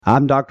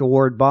I'm Dr.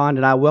 Ward Bond,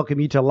 and I welcome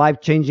you to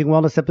Life Changing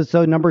Wellness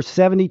episode number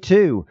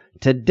 72.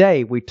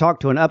 Today, we talk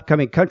to an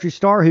upcoming country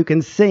star who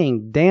can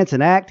sing, dance,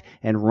 and act,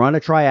 and run a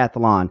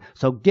triathlon.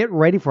 So get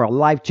ready for a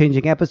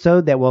life-changing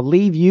episode that will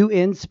leave you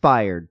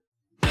inspired.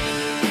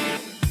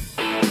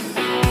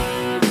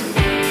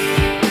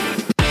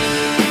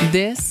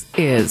 This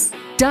is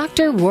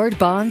Dr. Ward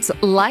Bond's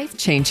Life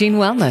Changing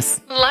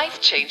Wellness. Life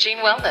Changing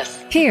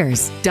Wellness.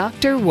 Here's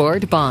Dr.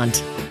 Ward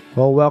Bond.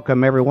 Well,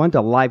 welcome everyone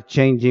to Life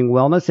Changing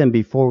Wellness. And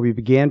before we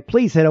begin,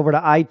 please head over to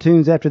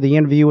iTunes after the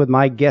interview with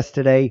my guest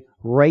today.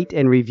 Rate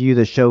and review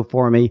the show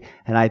for me.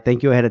 And I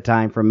thank you ahead of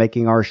time for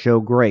making our show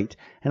great.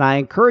 And I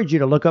encourage you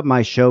to look up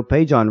my show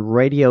page on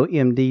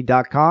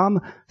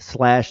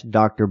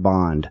radiomd.com/Dr.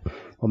 Bond.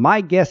 Well,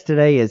 my guest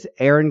today is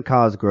Erin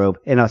Cosgrove,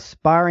 an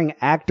aspiring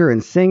actor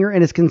and singer,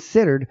 and is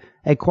considered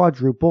a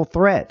quadruple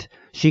threat.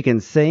 She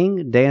can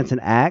sing, dance,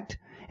 and act,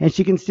 and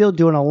she can still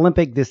do an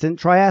Olympic-distant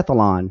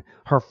triathlon.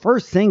 Her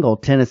first single,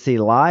 Tennessee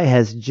Lie,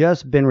 has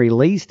just been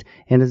released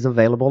and is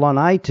available on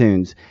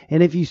iTunes.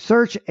 And if you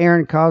search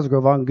Erin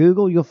Cosgrove on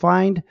Google, you'll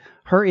find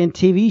her in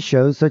TV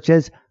shows such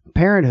as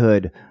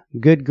Parenthood,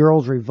 Good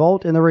Girls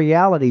Revolt, and the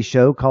reality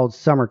show called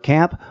Summer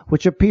Camp,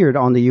 which appeared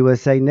on the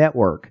USA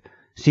Network.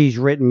 She's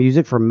written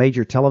music for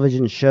major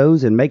television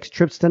shows and makes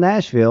trips to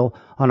Nashville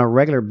on a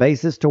regular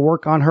basis to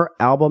work on her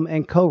album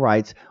and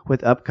co-writes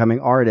with upcoming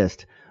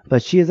artists.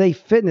 But she is a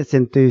fitness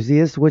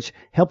enthusiast, which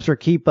helps her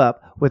keep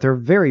up with her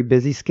very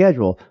busy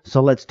schedule.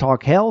 So let's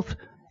talk health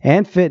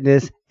and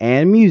fitness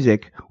and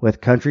music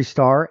with country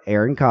star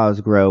Erin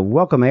Cosgrove.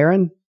 Welcome,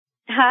 Erin.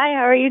 Hi,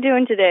 how are you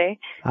doing today?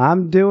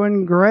 I'm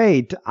doing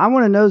great. I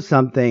want to know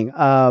something.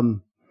 I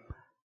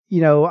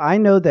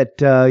know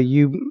that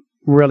you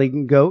really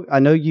go.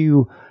 I know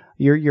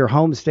your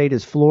home state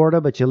is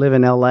Florida, but you live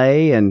in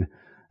LA and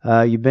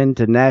you've been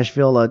to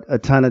Nashville a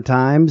ton of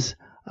times.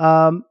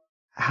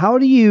 How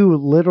do you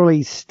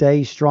literally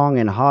stay strong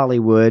in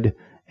Hollywood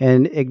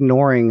and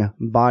ignoring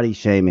body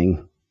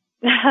shaming?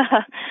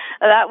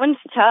 That one's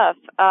tough.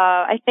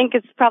 I think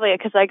it's probably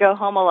because I go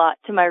home a lot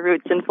to my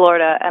roots in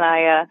Florida, and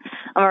I'm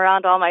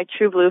around all my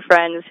true blue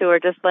friends who are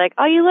just like,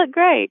 "Oh, you look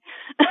great."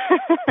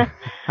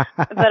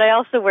 But I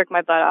also work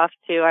my butt off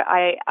too.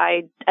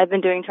 I've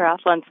been doing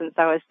triathlon since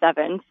I was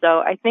 7, so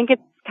I think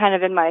it's kind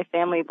of in my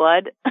family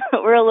blood.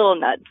 We're a little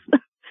nuts.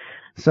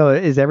 So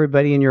is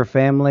everybody in your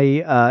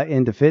family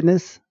into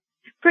fitness?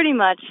 Pretty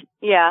much,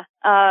 yeah.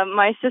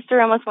 My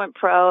sister almost went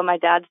pro, and my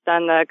dad's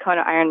done the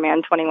Kona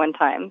Ironman 21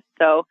 times.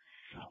 So,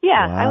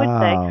 yeah, wow. I would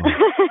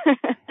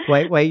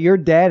say. Wait, your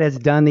dad has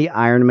done the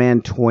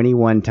Ironman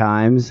 21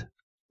 times?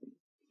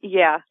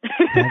 Yeah.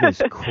 That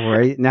is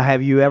great. Now,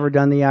 have you ever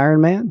done the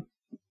Ironman?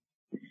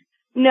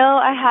 No,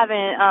 I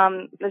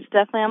haven't. It's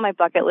definitely on my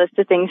bucket list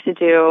of things to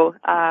do.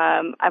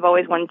 I've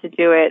always wanted to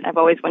do it. I've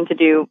always wanted to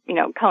do,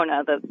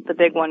 Kona, the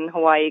big one in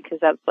Hawaii, because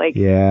that's like,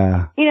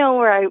 where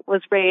I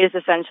was raised,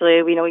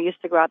 essentially. We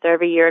used to go out there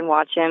every year and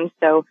watch him.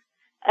 So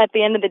at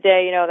the end of the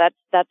day,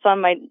 that's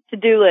on my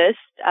to-do list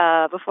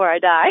before I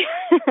die.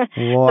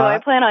 Wow. So I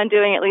plan on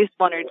doing at least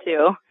one or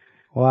two.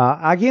 Wow.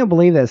 I can't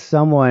believe that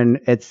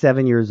someone at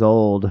 7 years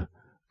old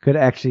could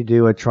actually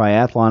do a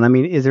triathlon. I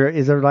mean, is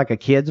there like a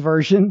kid's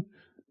version?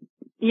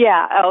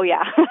 Yeah. Oh,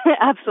 yeah.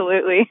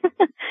 Absolutely.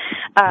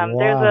 Wow.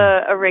 There's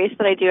a race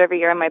that I do every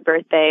year on my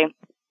birthday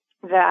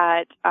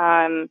that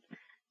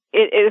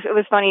it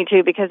was funny,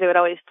 too, because they would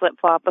always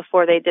flip-flop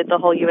before they did the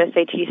whole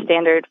USAT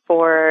standard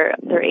for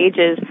their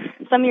ages.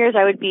 Some years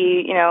I would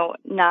be,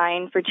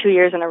 9 for 2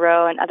 years in a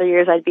row, and other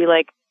years I'd be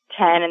like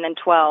 10 and then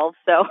 12.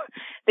 So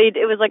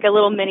it was like a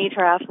little mini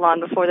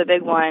triathlon before the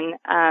big one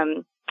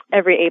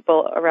every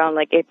April, around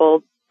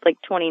April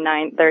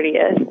 29th,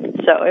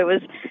 30th. So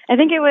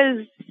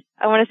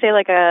I want to say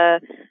like a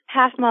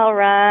half-mile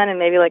run and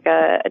maybe like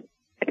a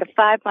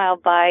 5-mile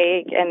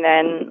bike and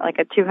then like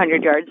a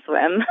 200-yard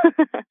swim.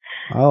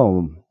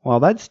 Oh, well,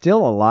 that's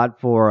still a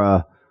lot for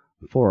a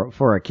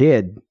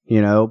kid,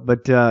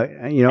 but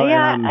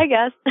Yeah, I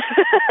guess.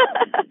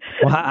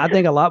 Well, I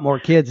think a lot more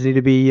kids need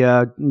to be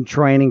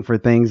training for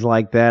things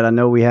like that. I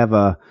know we have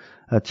a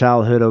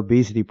childhood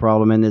obesity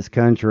problem in this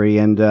country,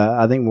 and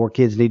I think more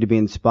kids need to be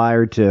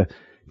inspired to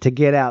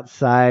get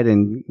outside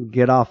and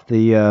get off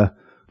the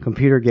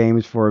computer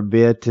games for a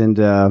bit and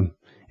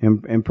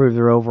improve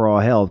their overall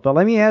health. But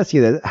let me ask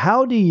you this.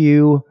 How do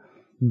you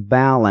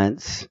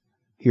balance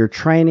your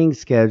training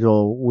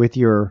schedule with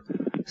your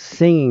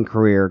singing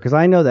career? Because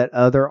I know that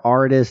other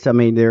artists,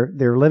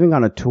 they're living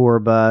on a tour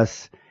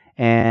bus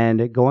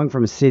and going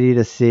from city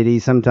to city.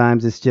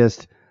 Sometimes it's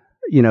just,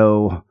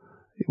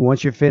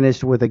 once you're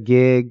finished with a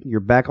gig,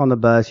 you're back on the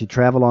bus, you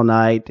travel all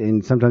night,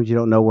 and sometimes you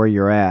don't know where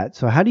you're at.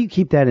 So how do you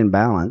keep that in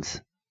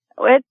balance?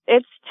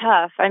 It's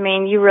tough.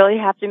 You really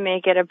have to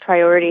make it a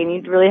priority, and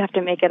you really have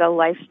to make it a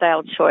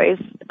lifestyle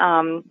choice.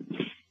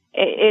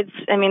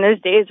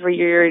 There's days where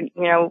you're,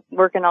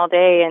 working all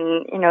day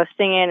and,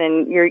 singing,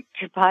 and your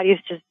body's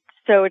just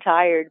so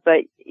tired,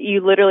 but you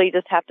literally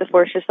just have to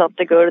force yourself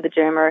to go to the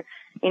gym or,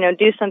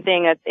 do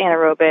something that's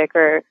anaerobic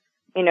or,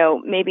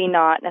 maybe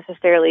not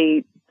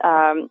necessarily,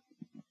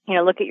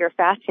 look at your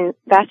fasting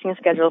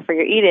schedule for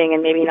your eating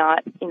and maybe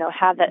not,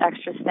 have that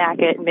extra snack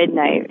at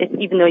midnight,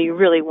 even though you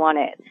really want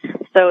it.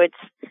 So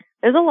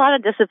there's a lot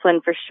of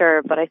discipline for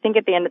sure, but I think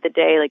at the end of the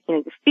day,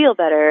 you feel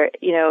better,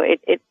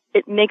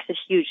 it makes a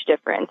huge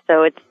difference.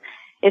 So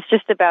it's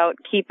just about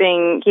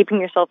keeping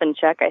yourself in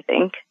check, I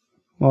think.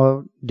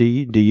 Well, do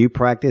you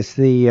practice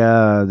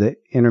the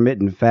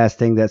intermittent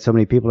fasting that so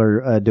many people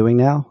are doing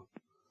now?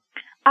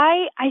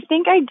 I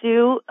think I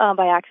do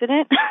by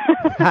accident.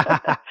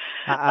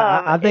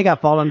 I think I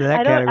fall into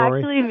that category. I don't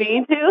actually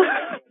mean to.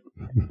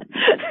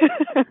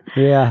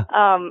 Yeah.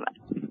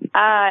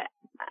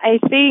 I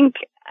think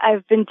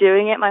I've been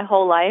doing it my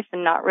whole life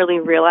and not really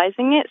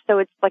realizing it. So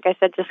it's, like I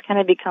said, just kind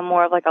of become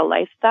more of a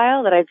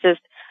lifestyle that I've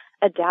just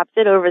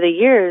adapted over the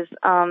years.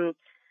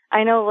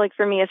 I know,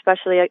 for me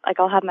especially,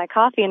 I'll have my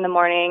coffee in the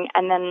morning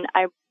and then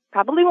I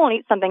probably won't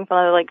eat something for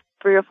another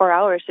 3 or 4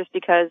 hours just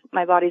because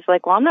my body's well,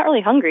 I'm not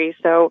really hungry,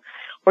 so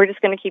we're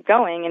just going to keep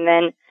going. And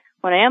then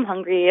when I am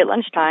hungry at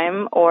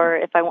lunchtime, or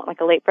if I want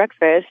a late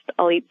breakfast,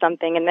 I'll eat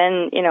something, and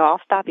then, I'll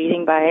stop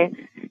eating by,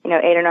 8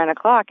 or 9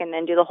 o'clock and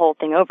then do the whole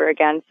thing over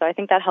again. So I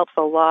think that helps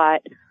a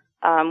lot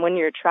when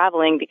you're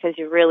traveling, because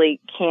you really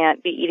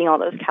can't be eating all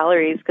those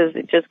calories because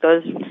it just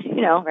goes,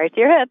 right to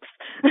your hips.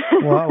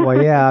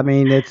 well, yeah. I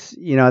mean, it's,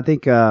 I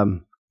think,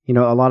 a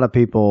lot of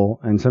people,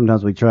 and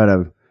sometimes we try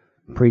to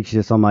preach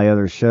this on my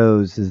other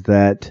shows, is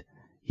that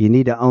you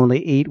need to only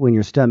eat when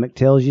your stomach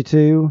tells you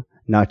to,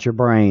 not your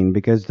brain,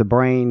 because the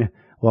brain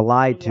will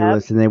lie to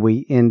us, and then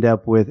we end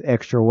up with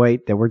extra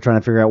weight that we're trying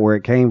to figure out where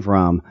it came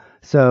from.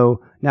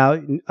 So now,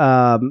 do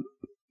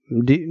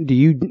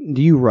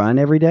you run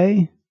every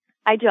day?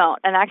 I don't,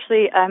 and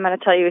actually, I'm going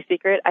to tell you a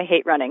secret. I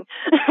hate running.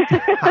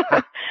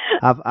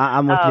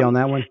 I'm with you on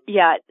that one.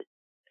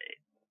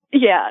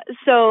 Yeah.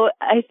 So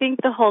I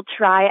think the whole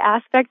try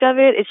aspect of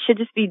it should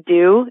just be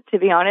do, to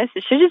be honest.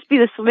 It should just be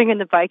the swimming and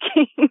the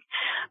biking.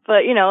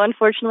 But,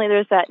 unfortunately,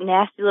 there's that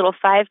nasty little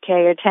 5K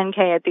or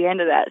 10K at the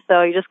end of that.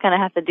 So you just kind of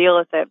have to deal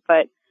with it.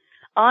 But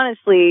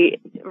honestly,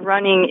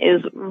 running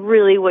is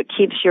really what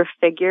keeps your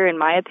figure, in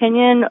my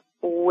opinion,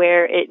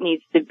 where it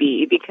needs to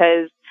be,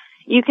 because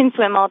you can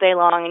swim all day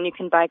long and you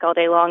can bike all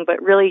day long,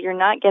 but really you're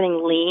not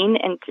getting lean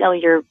until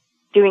you're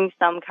doing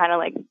some kind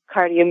of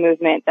cardio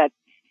movement that's,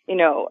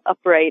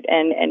 upright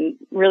and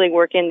really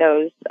work in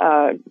those,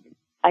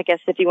 I guess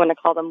if you want to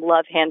call them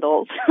love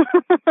handles.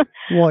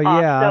 Well,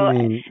 yeah, so I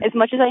mean, as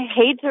much as I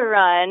hate to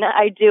run,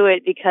 I do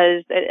it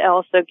because it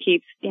also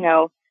keeps,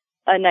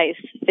 a nice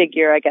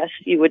figure, I guess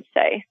you would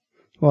say.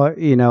 Well,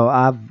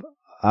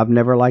 I've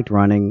never liked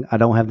running. I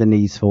don't have the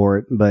knees for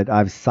it, but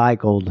I've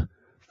cycled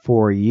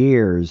for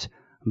years.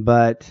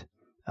 But,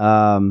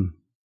 when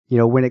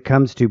it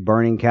comes to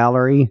burning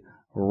calorie,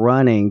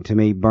 running to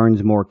me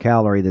burns more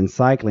calorie than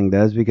cycling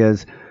does,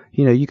 because,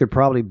 you could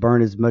probably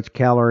burn as much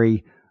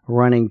calorie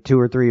running 2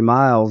 or 3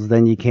 miles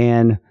than you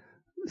can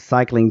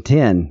cycling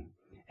 10.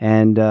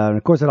 And,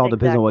 of course, it all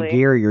depends on what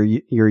gear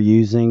you're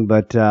using.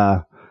 But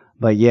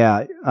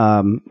yeah,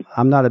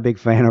 I'm not a big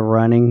fan of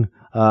running.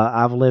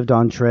 I've lived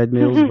on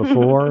treadmills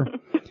before.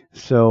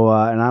 So,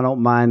 and I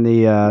don't mind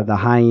the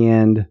high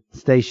end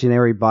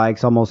stationary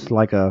bikes, almost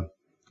like a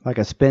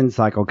spin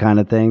cycle kind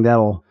of thing.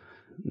 That'll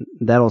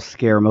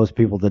scare most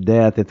people to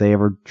death if they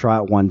ever try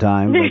it one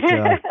time.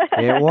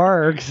 But it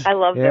works. I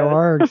love it.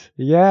 Works.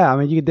 Yeah, I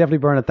mean, you can definitely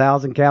burn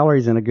 1,000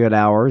 calories in a good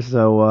hour.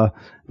 So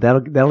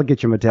that'll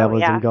get your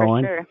metabolism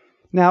going. For sure.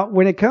 Now,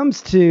 when it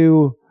comes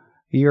to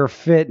your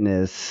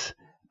fitness,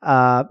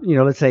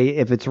 let's say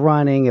if it's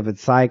running, if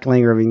it's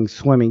cycling, or even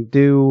swimming,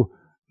 do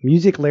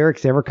music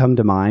lyrics ever come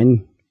to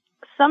mind?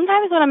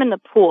 Sometimes when I'm in the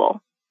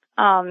pool,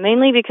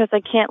 mainly because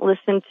I can't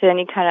listen to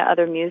any kind of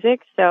other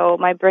music. So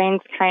my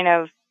brain's kind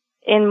of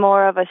in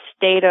more of a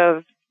state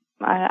of,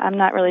 I'm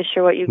not really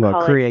sure what you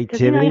call creativity? it.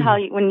 Because you know how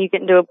when you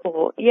get into a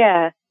pool,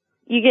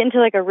 you get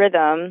into a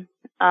rhythm.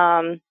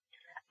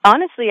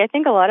 Honestly, I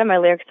think a lot of my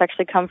lyrics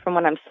actually come from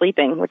when I'm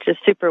sleeping, which is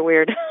super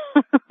weird.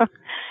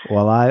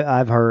 Well,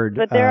 I've heard.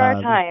 But there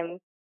are times.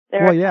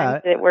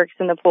 Times it works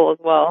in the pool as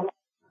well.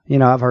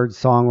 I've heard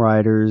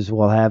songwriters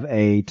will have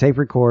a tape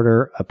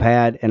recorder, a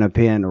pad, and a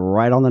pen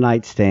right on the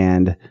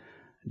nightstand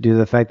due to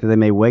the fact that they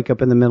may wake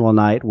up in the middle of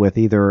the night with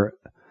either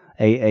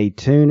a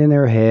tune in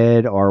their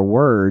head or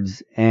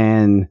words,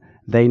 and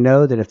they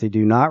know that if they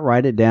do not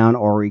write it down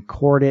or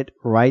record it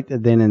right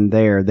then and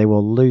there, they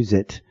will lose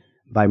it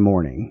by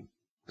morning.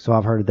 So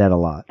I've heard that a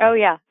lot. Oh,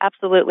 yeah,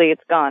 absolutely.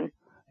 It's gone.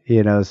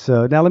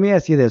 So now let me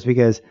ask you this,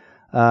 because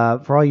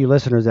for all you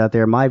listeners out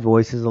there, my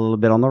voice is a little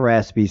bit on the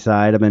raspy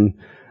side. I've been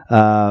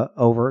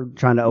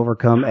trying to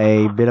overcome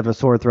a bit of a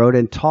sore throat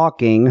and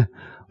talking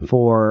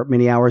for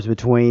many hours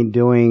between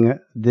doing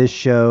this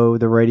show,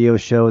 the radio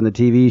show, and the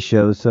TV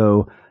show.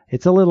 So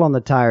it's a little on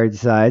the tired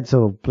side,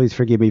 so please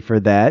forgive me for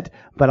that.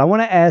 But I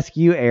want to ask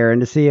you,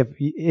 Aaron, to see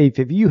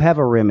if you have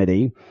a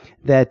remedy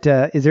that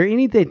is there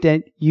anything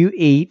that you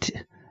eat,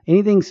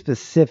 anything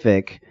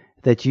specific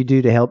that you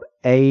do to help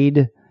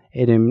aid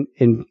and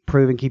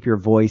improve and keep your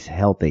voice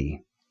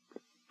healthy?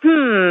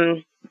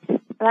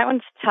 That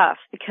one's tough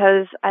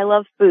because I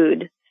love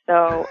food.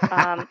 So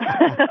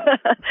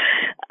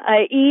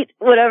I eat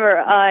whatever.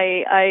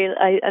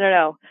 I don't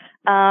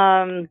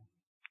know.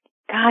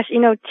 Gosh,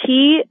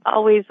 tea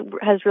always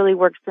has really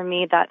worked for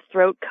me. That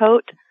throat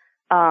coat.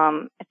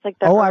 It's like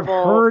the I've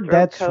heard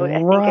that's coat.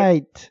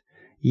 right.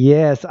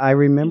 Yes, I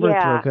remember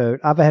Yeah. throat coat.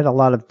 I've had a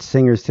lot of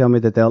singers tell me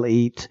that they'll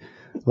eat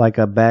like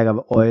a bag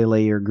of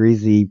oily or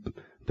greasy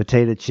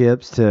potato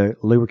chips to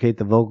lubricate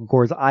the vocal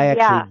cords. I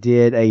actually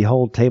did a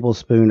whole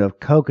tablespoon of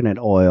coconut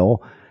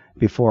oil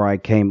before I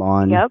came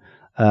on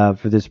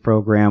for this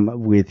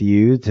program with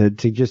you to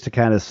just to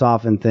kind of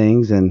soften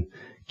things and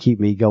keep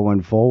me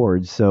going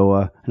forward. So,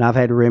 and I've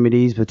had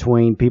remedies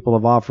between people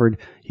have offered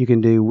you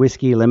can do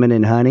whiskey, lemon,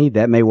 and honey.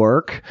 That may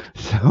work.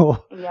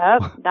 So,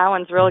 yep, that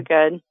one's real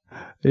good.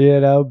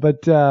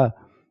 But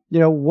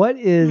what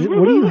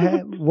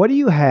do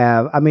you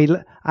have? I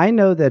mean, I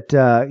know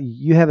that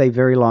you have a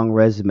very long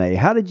resume.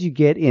 How did you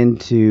get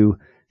into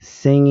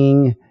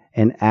singing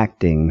and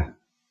acting?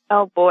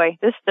 Oh boy,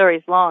 this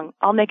story's long.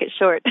 I'll make it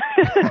short.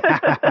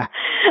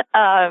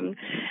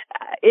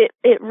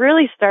 It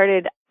really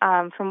started,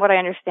 from what I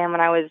understand,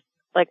 when I was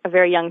like a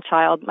very young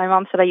child. My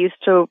mom said I used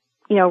to,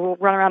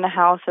 run around the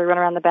house or run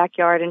around the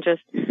backyard and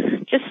just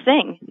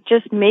sing,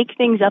 just make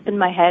things up in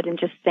my head and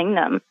just sing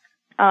them.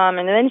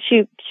 And then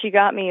she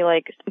got me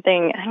like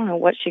something, I don't know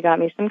what she got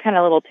me, some kind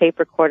of little tape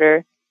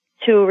recorder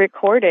to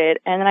record it.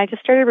 And then I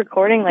just started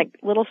recording like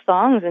little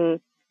songs and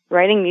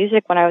writing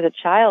music when I was a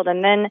child.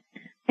 And then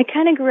I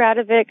kind of grew out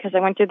of it because I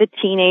went through the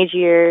teenage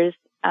years.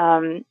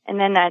 And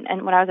when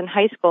I was in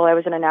high school, I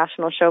was in a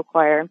national show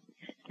choir,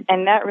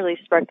 and that really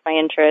sparked my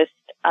interest.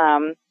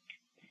 And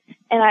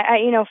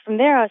I from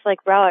there, I was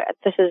like, wow,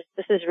 this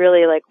is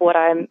really like what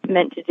I'm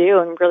meant to do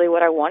and really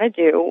what I want to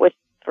do with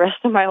the rest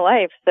of my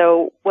life.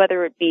 So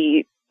whether it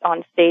be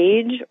on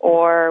stage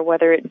or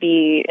whether it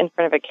be in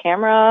front of a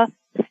camera,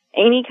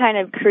 any kind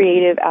of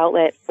creative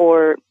outlet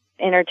for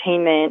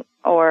entertainment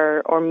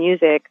or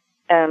music,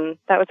 that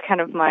was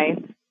kind of my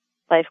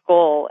life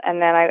goal.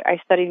 And then I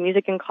studied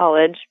music in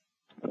college.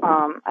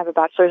 I have a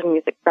bachelor's in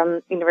music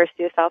from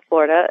University of South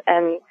Florida.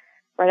 And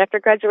right after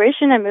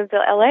graduation, I moved to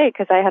LA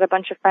because I had a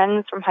bunch of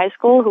friends from high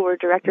school who were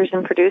directors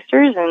and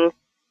producers. And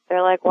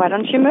they're like, why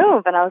don't you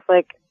move? And I was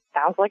like,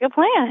 sounds like a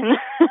plan.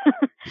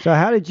 So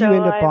how did you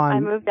end up on... I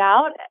moved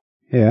out.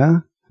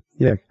 Yeah.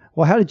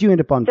 Well, how did you end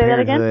up on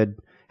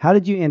Parenthood? How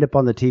did you end up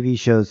on the TV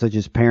shows such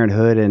as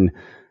Parenthood and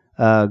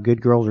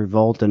Good Girls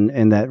Revolt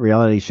and that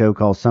reality show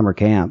called Summer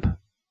Camp?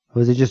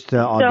 Was it just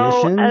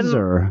auditions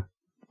or?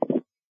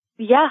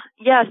 Yeah.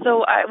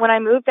 So when I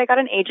moved, I got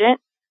an agent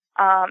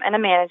and a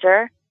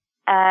manager,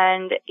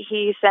 and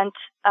he sent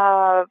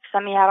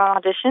me out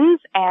on auditions,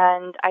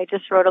 and I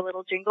just wrote a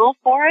little jingle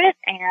for it,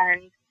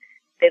 and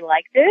they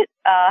liked it.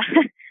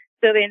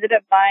 So they ended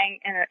up buying,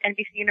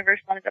 NBC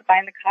Universal ended up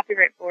buying the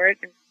copyright for it,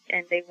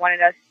 and they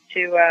wanted us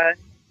to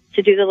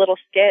do the little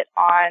skit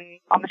on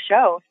the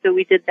show. So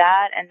we did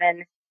that, and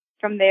then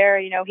from there,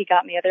 he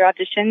got me other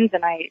auditions,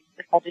 and I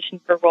just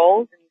auditioned for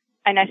roles,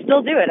 and I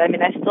still do it. I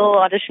mean, I still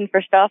audition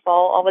for stuff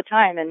all the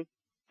time, and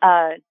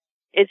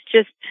it's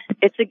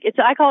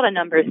I call it a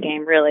numbers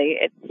game, really.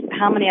 It's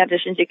how many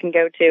auditions you can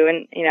go to,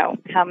 and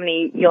how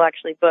many you'll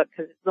actually book.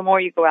 Because the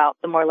more you go out,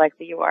 the more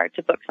likely you are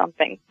to book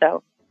something.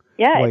 So,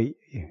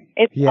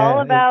 it's all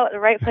about the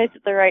right place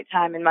at the right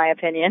time, in my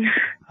opinion.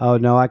 Oh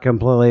no, I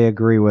completely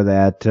agree with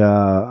that.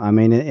 I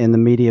mean, in the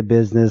media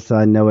business,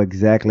 I know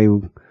exactly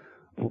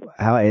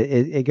how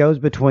it goes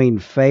between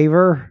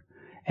favor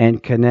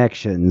and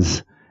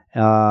connections,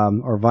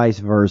 or vice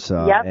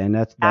versa. Yep, and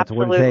that's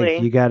absolutely what it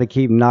takes. You got to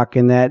keep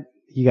knocking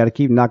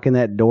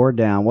that door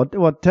down.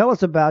 Well, tell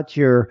us about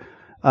your.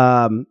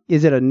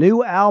 Is it a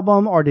new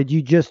album or did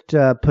you just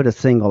put a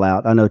single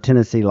out? I know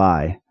Tennessee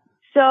Lie.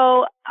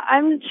 So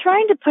I'm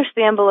trying to push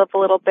the envelope a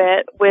little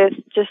bit with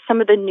just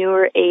some of the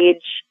newer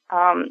age,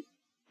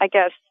 I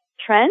guess,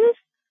 trends.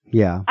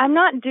 Yeah. I'm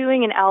not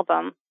doing an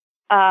album.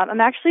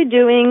 I'm actually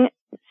doing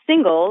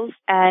singles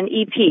and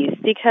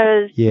EPs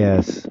because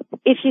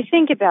if you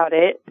think about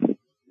it,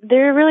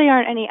 there really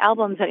aren't any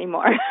albums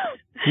anymore.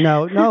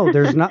 No,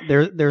 there's not.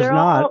 There's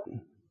not.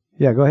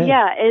 Yeah, go ahead.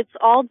 Yeah, it's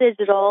all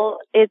digital.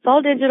 It's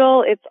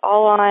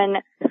all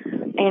on,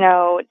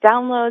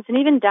 downloads, and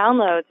even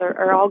downloads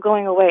are all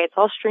going away. It's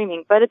all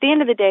streaming. But at the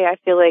end of the day, I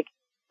feel like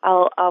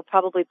I'll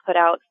probably put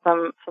out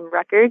some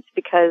records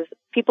because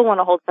people want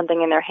to hold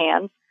something in their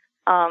hands.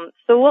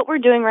 So what we're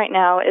doing right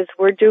now is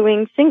we're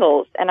doing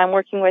singles, and I'm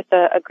working with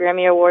a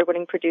Grammy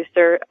Award-winning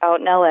producer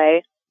out in LA.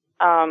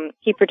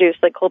 He produced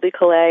like Colby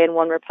Calais and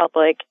One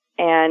Republic,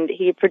 and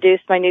he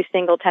produced my new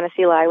single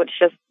Tennessee Lie, which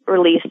just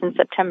released in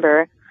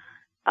September.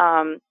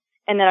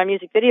 And then our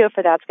music video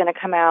for that's going to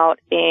come out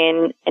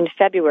in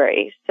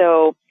February.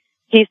 So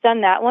he's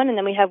done that one, and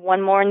then we have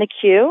one more in the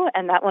queue,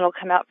 and that one will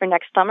come out for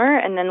next summer.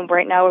 And then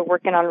right now we're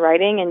working on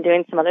writing and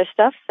doing some other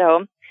stuff.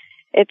 So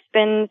it's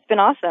been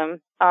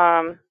awesome.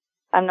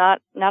 I'm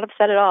not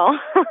upset at all.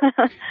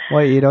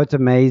 Well, it's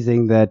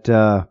amazing that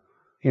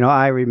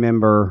I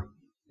remember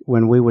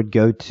when we would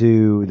go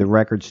to the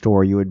record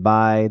store, you would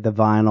buy the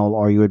vinyl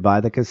or you would buy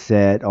the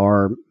cassette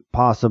or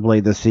possibly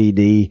the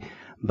CD,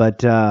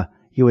 but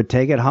you would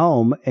take it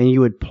home and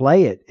you would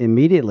play it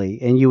immediately,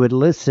 and you would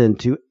listen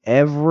to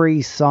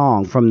every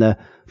song from the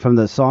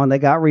song that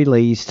got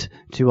released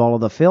to all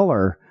of the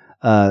filler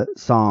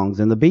songs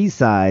and the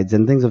B-sides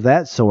and things of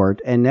that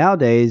sort. And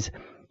nowadays,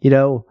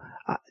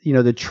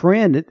 the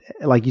trend,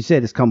 like you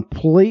said, is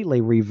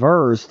completely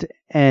reversed.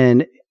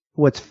 And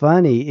what's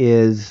funny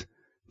is,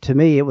 to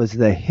me, it was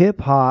the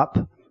hip hop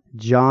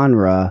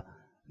genre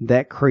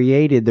that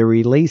created the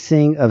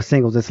releasing of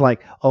singles. It's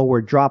like, oh,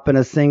 we're dropping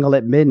a single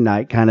at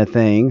midnight kind of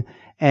thing.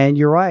 And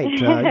you're right.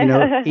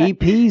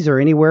 EPs are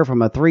anywhere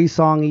from a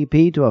 3-song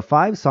EP to a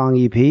 5-song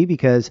EP,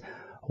 because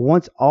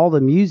once all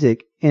the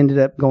music ended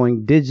up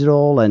going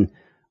digital, and,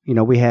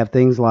 we have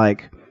things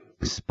like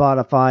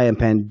Spotify and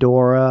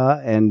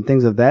Pandora and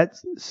things of that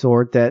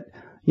sort, that,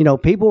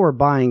 people were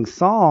buying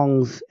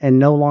songs and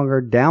no longer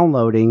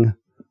downloading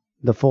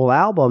the full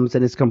albums,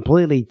 and it's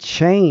completely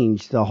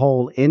changed the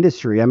whole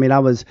industry. I mean, I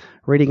was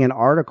reading an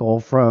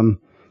article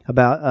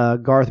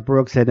about Garth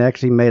Brooks had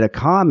actually made a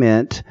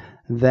comment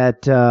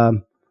that,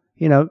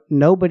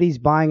 nobody's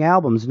buying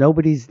albums.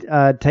 Nobody's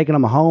taking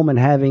them home and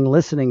having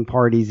listening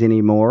parties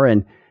anymore.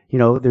 And,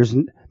 there's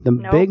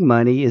big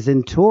money is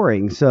in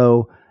touring.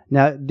 So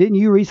now, didn't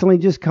you recently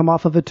just come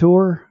off of a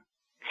tour?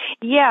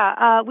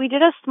 Yeah, we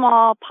did a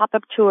small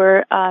pop-up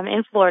tour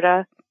in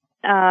Florida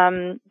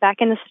back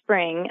in the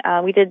spring.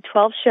 We did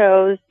 12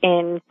 shows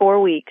in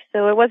 4 weeks,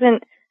 so it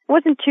wasn't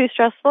too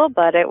stressful,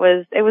 but it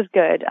was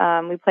good.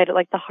 We played at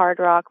like the Hard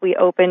Rock. We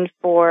opened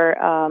for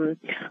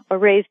a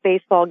Rays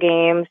baseball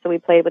game, so we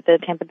played with the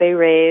Tampa Bay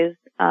Rays.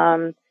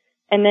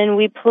 And then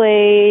we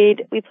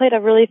played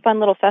a really fun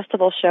little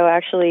festival show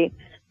actually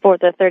for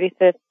the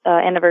 35th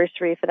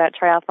anniversary for that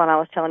triathlon I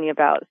was telling you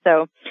about.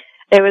 So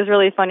it was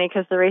really funny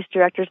because the race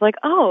director's like,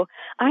 oh,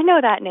 I know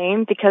that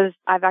name, because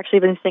I've actually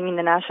been singing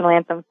the national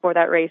anthem for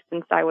that race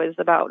since I was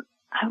about,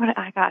 it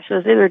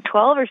was either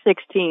 12 or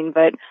 16,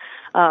 but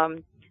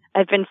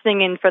I've been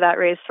singing for that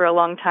race for a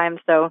long time.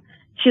 So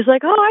she's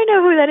like, oh, I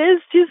know who that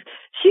is.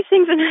 She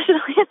sings the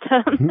national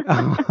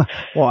anthem.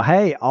 Well,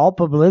 hey, all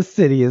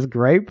publicity is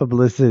great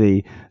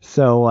publicity.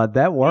 So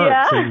that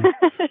works. Yeah.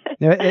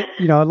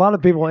 And, a lot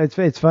of people,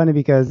 it's funny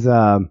because,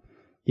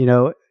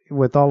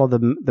 with all of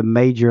the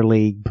major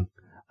league,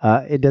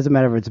 it doesn't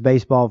matter if it's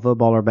baseball,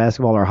 football, or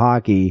basketball, or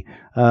hockey.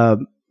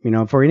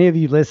 For any of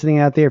you listening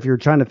out there, if you're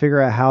trying to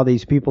figure out how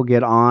these people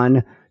get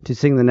on to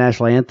sing the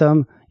national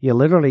anthem, you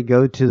literally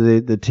go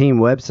to the team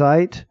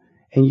website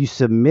and you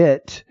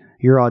submit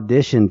your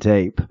audition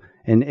tape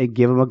and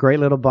give them a great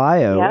little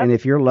bio. Yep. And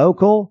if you're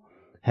local,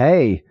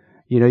 hey,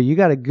 you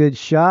got a good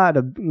shot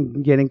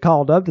of getting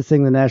called up to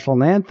sing the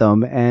national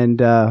anthem.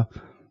 And,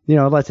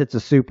 unless it's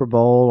a Super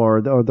Bowl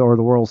or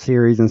the World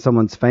Series and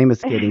someone's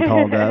famous getting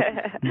called up.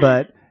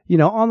 But,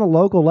 on the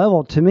local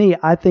level, to me,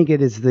 I think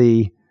it is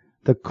the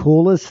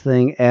coolest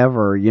thing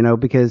ever,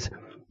 because,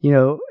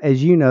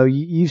 as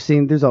you've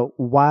seen, there's a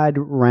wide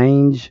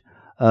range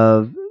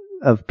of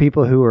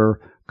people who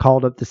are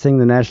called up to sing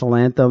the national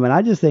anthem. And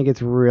I just think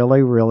it's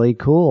really, really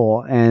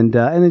cool. And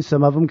then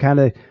some of them kind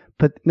of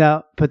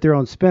put their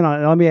own spin on it.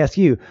 And let me ask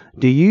you,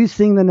 do you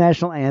sing the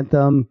national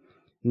anthem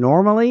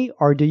normally,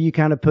 or do you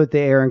kind of put the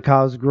Aaron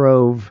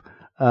Cosgrove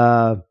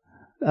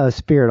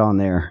spirit on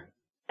there?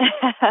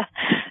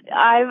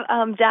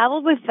 I've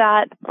dabbled with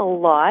that a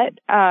lot,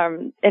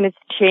 and it's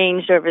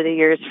changed over the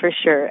years for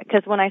sure.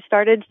 Because when I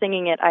started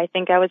singing it, I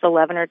think I was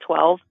 11 or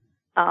 12,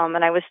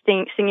 and I was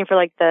singing for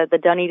like the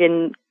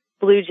Dunedin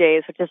Blue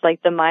Jays, which is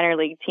like the minor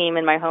league team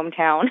in my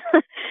hometown.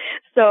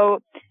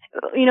 So,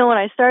 when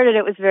I started,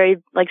 it was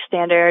very like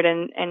standard,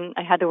 and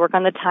I had to work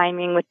on the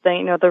timing with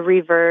the the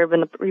reverb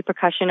and the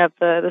repercussion of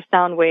the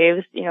sound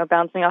waves,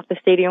 bouncing off the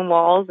stadium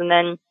walls. And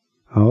then,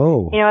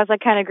 as I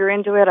kind of grew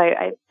into it,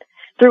 I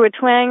threw a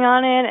twang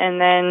on it, and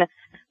then,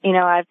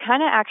 I've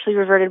kind of actually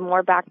reverted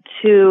more back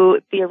to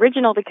the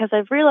original, because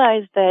I've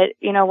realized that,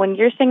 when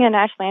you're singing a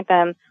national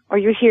anthem or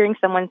you're hearing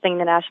someone sing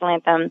the national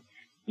anthem,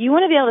 you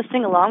want to be able to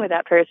sing along with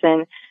that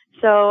person.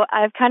 So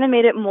I've kind of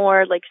made it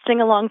more like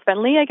sing-along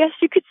friendly, I guess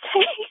you could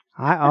say.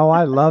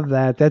 I love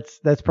that.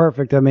 That's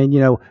perfect. I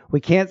mean, we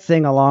can't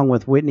sing along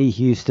with Whitney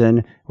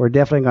Houston. We're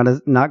definitely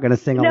not gonna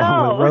sing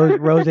along with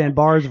Roseanne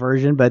Barr's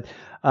version. But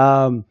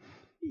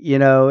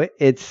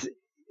it's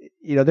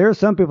there are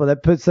some people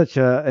that put such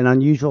an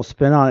unusual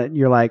spin on it, and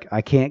you're like,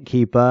 I can't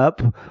keep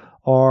up,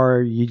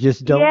 or you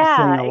just don't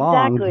sing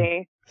along.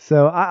 Exactly.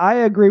 So I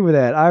agree with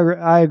that.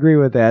 I agree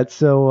with that.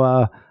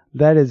 So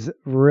that is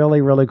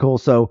really, really cool.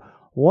 So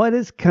what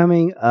is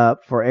coming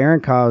up for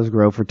Aaron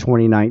Cosgrove for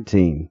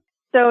 2019?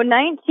 So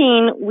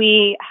 19,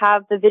 we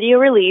have the video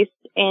released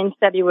in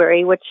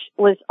February, which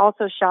was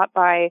also shot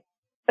by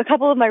a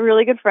couple of my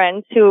really good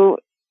friends who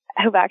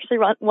have actually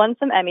won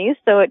some Emmys.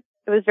 So it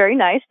was very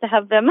nice to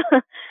have them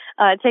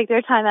take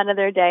their time out of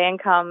their day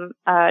and come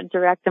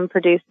direct and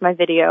produce my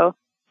video.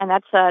 And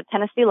that's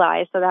Tennessee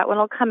Lies. So that one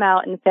will come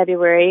out in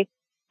February.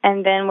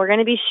 And then we're going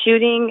to be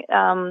shooting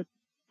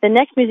the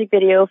next music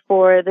video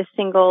for the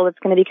single that's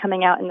going to be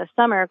coming out in the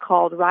summer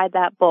called Ride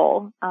That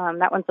Bull.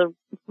 That one's a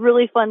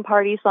really fun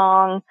party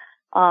song.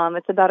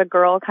 It's about a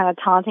girl kind of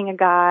taunting a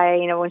guy,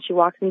 you know, when she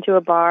walks into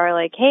a bar,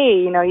 like,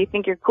 hey, you know, you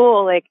think you're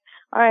cool, like,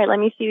 all right, let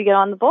me see you get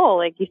on the bull.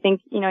 Like, you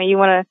think, you know, you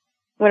want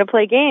to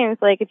play games,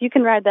 like, if you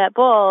can ride that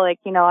bull, like,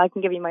 you know, I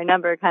can give you my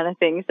number kind of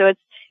thing. So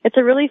it's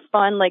a really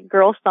fun, like,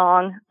 girl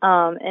song.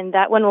 And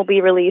that one will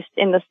be released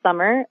in the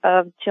summer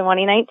of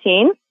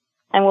 2019.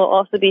 And we'll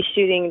also be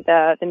shooting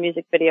the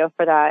music video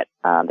for that,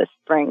 this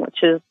spring,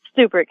 which is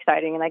super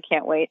exciting, and I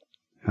can't wait.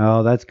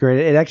 Oh, that's great.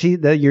 It actually,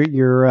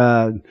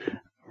 your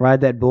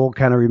Ride That Bull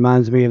kind of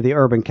reminds me of the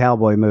Urban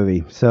Cowboy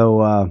movie.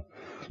 So,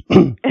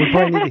 we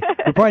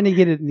probably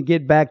need to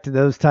get back to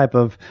those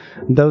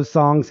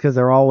songs because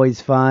they're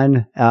always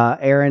fun.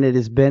 Erin, it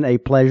has been a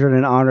pleasure and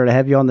an honor to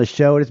have you on the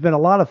show. It's been a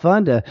lot of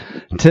fun to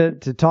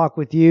talk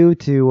with you,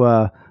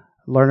 to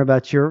learn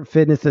about your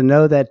fitness, and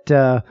know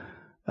that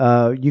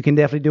you can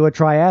definitely do a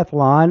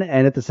triathlon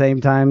and at the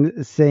same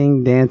time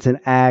sing, dance, and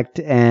act.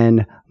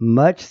 And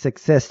much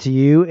success to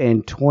you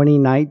in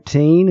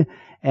 2019.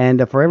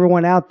 And for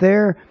everyone out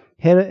there,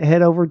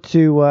 head over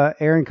to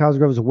Erin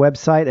Cosgrove's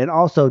website and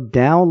also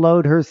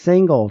download her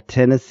single,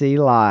 Tennessee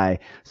Lie.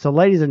 So,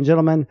 ladies and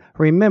gentlemen,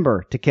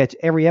 remember to catch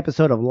every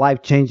episode of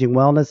Life Changing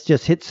Wellness.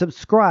 Just hit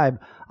subscribe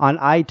on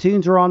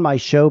iTunes or on my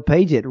show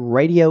page at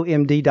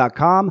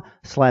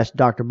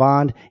radiomd.com/Dr.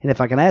 Bond. And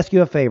if I can ask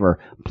you a favor,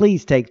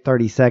 please take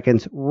 30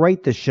 seconds,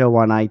 rate the show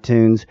on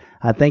iTunes.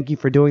 I thank you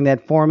for doing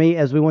that for me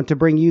as we want to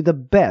bring you the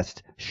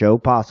best show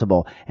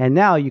possible. And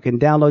now you can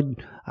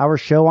download our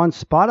show on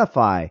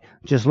Spotify.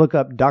 Just look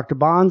up Dr.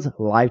 Bond's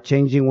Life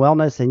Changing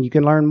Wellness and you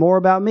can learn more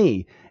about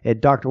me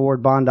at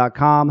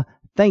drwardbond.com.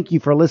 Thank you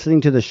for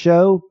listening to the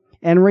show.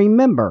 And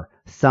remember,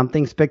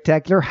 something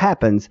spectacular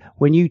happens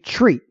when you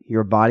treat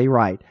your body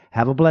right.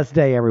 Have a blessed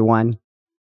day, everyone.